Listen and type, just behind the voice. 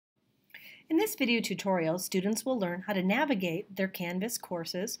In this video tutorial, students will learn how to navigate their Canvas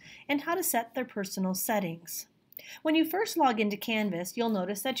courses and how to set their personal settings. When you first log into Canvas, you'll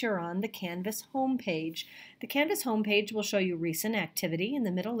notice that you're on the Canvas homepage. The Canvas homepage will show you recent activity in the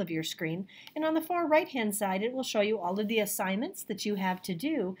middle of your screen, and on the far right-hand side, it will show you all of the assignments that you have to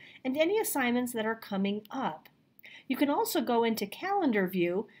do and any assignments that are coming up. You can also go into Calendar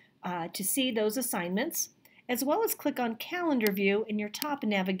View to see those assignments, as well as click on Calendar View in your top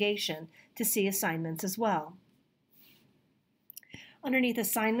navigation to see assignments as well. Underneath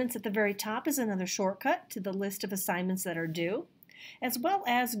assignments at the very top is another shortcut to the list of assignments that are due, as well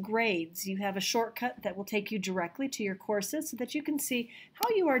as grades. You have a shortcut that will take you directly to your courses so that you can see how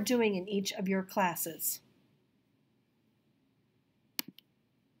you are doing in each of your classes.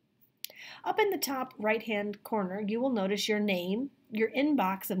 Up in the top right-hand corner, you will notice your name, your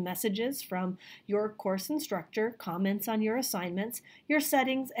inbox of messages from your course instructor, comments on your assignments, your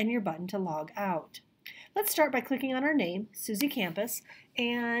settings, and your button to log out. Let's start by clicking on our name, Susie Campus,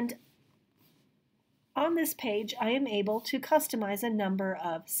 and on this page I am able to customize a number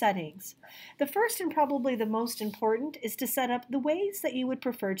of settings. The first and probably the most important is to set up the ways that you would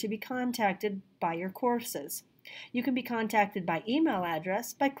prefer to be contacted by your courses. You can be contacted by email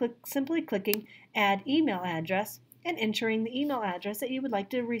address by simply clicking Add Email Address and entering the email address that you would like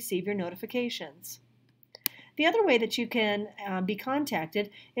to receive your notifications. The other way that you can be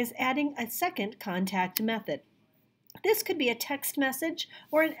contacted is adding a second contact method. This could be a text message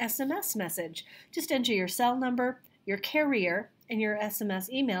or an SMS message. Just enter your cell number, your carrier, and your SMS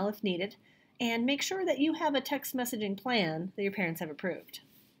email if needed, and make sure that you have a text messaging plan that your parents have approved.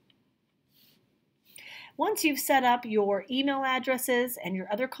 Once you've set up your email addresses and your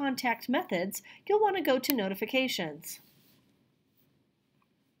other contact methods, you'll want to go to Notifications.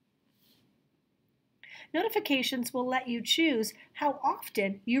 Notifications will let you choose how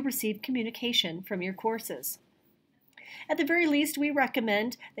often you receive communication from your courses. At the very least, we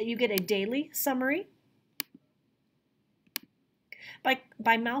recommend that you get a daily summary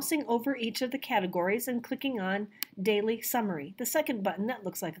by mousing over each of the categories and clicking on Daily Summary, the second button that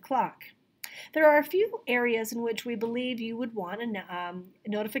looks like a clock. There are a few areas in which we believe you would want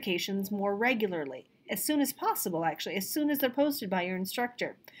notifications more regularly, as soon as possible actually, as soon as they're posted by your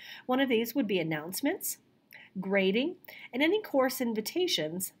instructor. One of these would be announcements, grading, and any course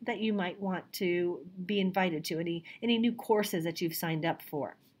invitations that you might want to be invited to, any new courses that you've signed up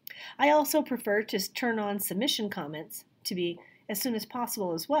for. I also prefer to turn on submission comments to be as soon as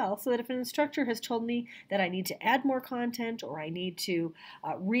possible as well, so that if an instructor has told me that I need to add more content or I need to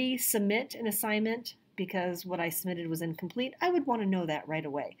resubmit an assignment because what I submitted was incomplete, I would want to know that right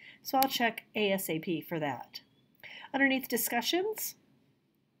away. So I'll check ASAP for that. Underneath discussions,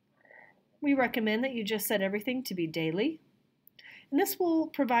 we recommend that you just set everything to be daily. And this will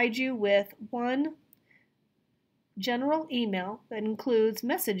provide you with one general email that includes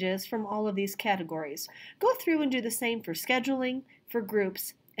messages from all of these categories. Go through and do the same for scheduling, for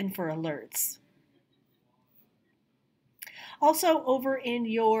groups, and for alerts. Also, over in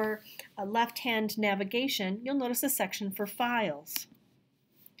your left-hand navigation, you'll notice a section for files.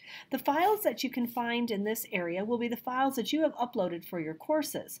 The files that you can find in this area will be the files that you have uploaded for your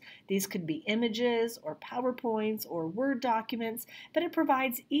courses. These could be images or PowerPoints or Word documents, but it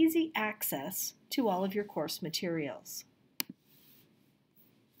provides easy access to all of your course materials.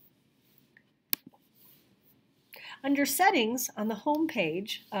 Under Settings on the home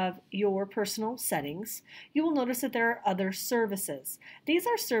page of your personal settings, you will notice that there are other services. These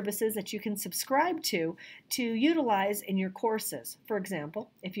are services that you can subscribe to utilize in your courses. For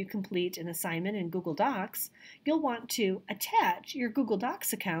example, if you complete an assignment in Google Docs, you'll want to attach your Google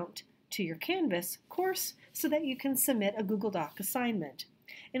Docs account to your Canvas course so that you can submit a Google Doc assignment.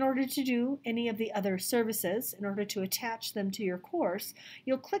 In order to do any of the other services, in order to attach them to your course,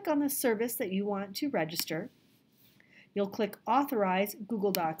 you'll click on the service that you want to register. You'll click Authorize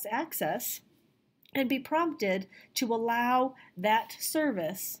Google Docs Access and be prompted to allow that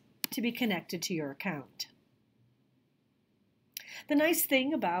service to be connected to your account. The nice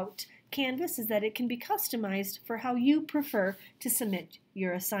thing about Canvas is that it can be customized for how you prefer to submit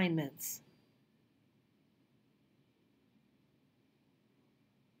your assignments.